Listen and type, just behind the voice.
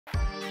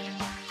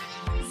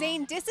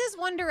Zayn disses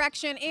One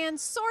Direction and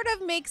sort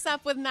of makes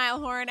up with Niall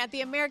Horan at the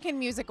American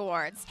Music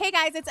Awards. Hey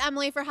guys, it's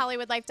Emily for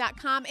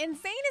HollywoodLife.com, and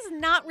Zayn is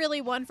not really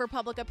one for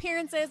public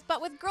appearances,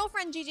 but with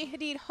girlfriend Gigi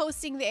Hadid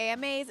hosting the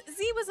AMAs,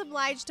 Z was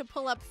obliged to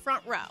pull up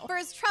front row. For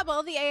his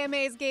trouble, the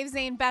AMAs gave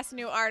Zayn Best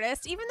New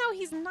Artist, even though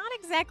he's not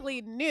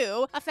exactly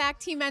new, a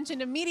fact he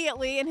mentioned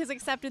immediately in his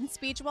acceptance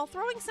speech while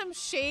throwing some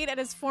shade at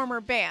his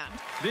former band.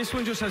 This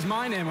one just has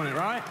my name on it,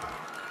 right?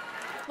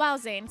 Wow,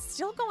 Zayn,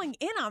 still going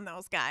in on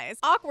those guys.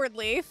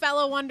 Awkwardly,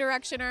 fellow One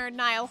Directioner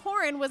Niall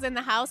Horan was in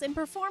the house and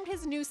performed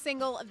his new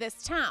single, This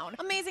Town.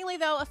 Amazingly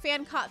though, a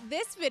fan caught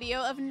this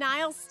video of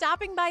Niall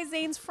stopping by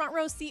Zayn's front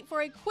row seat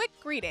for a quick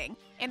greeting.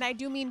 And I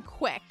do mean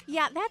quick.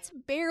 Yeah, that's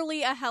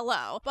barely a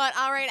hello. But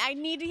alright, I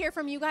need to hear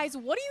from you guys.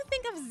 What do you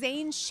think of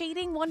Zayn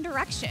shading One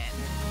Direction?